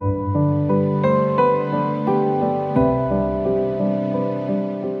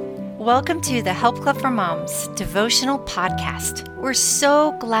Welcome to the Help Club for Moms devotional podcast. We're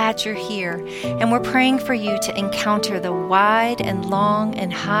so glad you're here, and we're praying for you to encounter the wide and long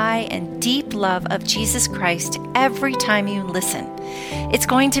and high and deep love of Jesus Christ every time you listen. It's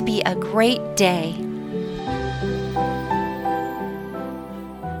going to be a great day.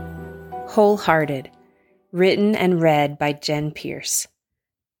 Wholehearted, written and read by Jen Pierce.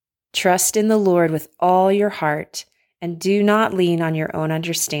 Trust in the Lord with all your heart, and do not lean on your own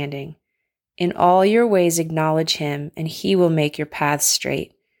understanding. In all your ways acknowledge him, and he will make your paths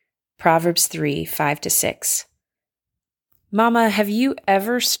straight. Proverbs 3, 5-6. Mama, have you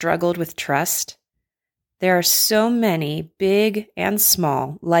ever struggled with trust? There are so many big and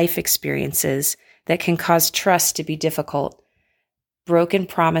small life experiences that can cause trust to be difficult. Broken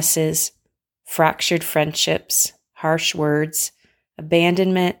promises, fractured friendships, harsh words,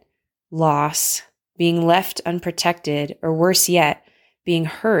 abandonment, loss, being left unprotected, or worse yet, being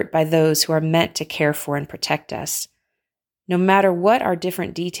hurt by those who are meant to care for and protect us. No matter what our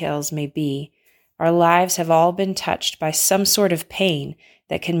different details may be, our lives have all been touched by some sort of pain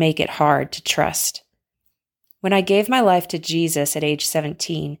that can make it hard to trust. When I gave my life to Jesus at age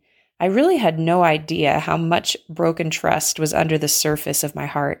 17, I really had no idea how much broken trust was under the surface of my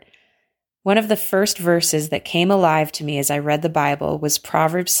heart. One of the first verses that came alive to me as I read the Bible was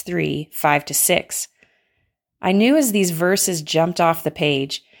Proverbs 3, 5-6. I knew as these verses jumped off the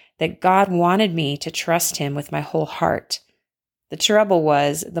page that God wanted me to trust him with my whole heart. The trouble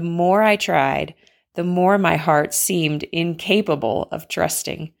was, the more I tried, the more my heart seemed incapable of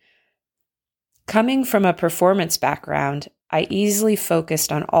trusting. Coming from a performance background, I easily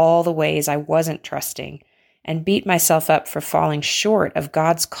focused on all the ways I wasn't trusting and beat myself up for falling short of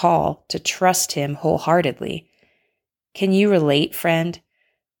God's call to trust him wholeheartedly. Can you relate, friend?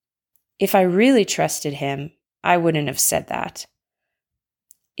 If I really trusted him, I wouldn't have said that.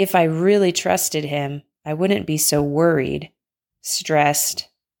 If I really trusted him, I wouldn't be so worried, stressed,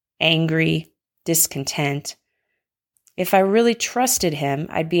 angry, discontent. If I really trusted him,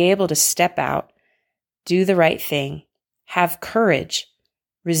 I'd be able to step out, do the right thing, have courage,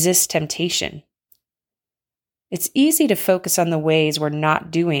 resist temptation. It's easy to focus on the ways we're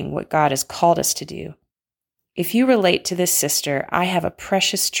not doing what God has called us to do. If you relate to this sister, I have a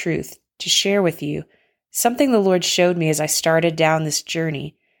precious truth to share with you, something the Lord showed me as I started down this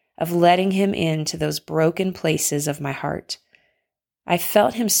journey of letting him into those broken places of my heart. I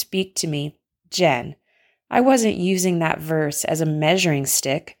felt him speak to me, Jen, I wasn't using that verse as a measuring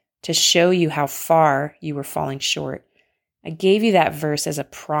stick to show you how far you were falling short. I gave you that verse as a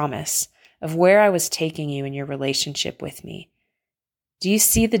promise of where I was taking you in your relationship with me. Do you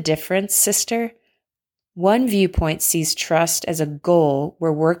see the difference, sister? One viewpoint sees trust as a goal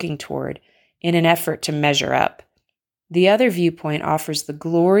we're working toward in an effort to measure up. The other viewpoint offers the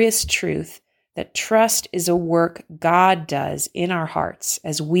glorious truth that trust is a work God does in our hearts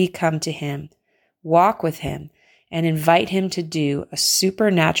as we come to him, walk with him, and invite him to do a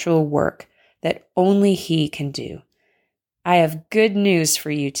supernatural work that only he can do. I have good news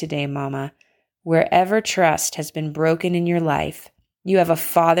for you today, Mama. Wherever trust has been broken in your life, you have a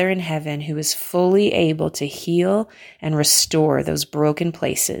Father in heaven who is fully able to heal and restore those broken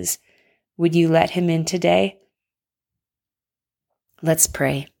places. Would you let him in today? Let's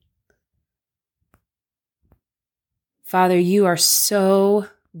pray. Father, you are so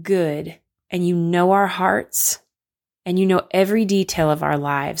good, and you know our hearts, and you know every detail of our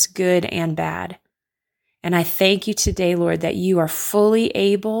lives, good and bad. And I thank you today, Lord, that you are fully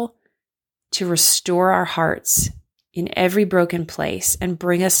able to restore our hearts in every broken place and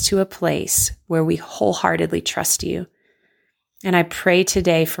bring us to a place where we wholeheartedly trust you. And I pray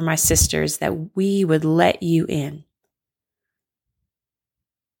today for my sisters that we would let you in.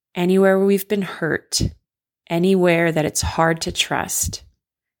 Anywhere where we've been hurt, anywhere that it's hard to trust,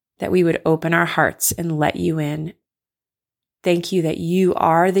 that we would open our hearts and let you in. Thank you that you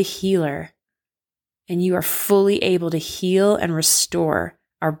are the healer, and you are fully able to heal and restore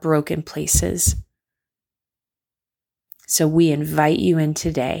our broken places. So we invite you in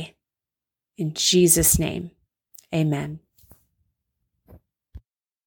today. In Jesus' name, amen.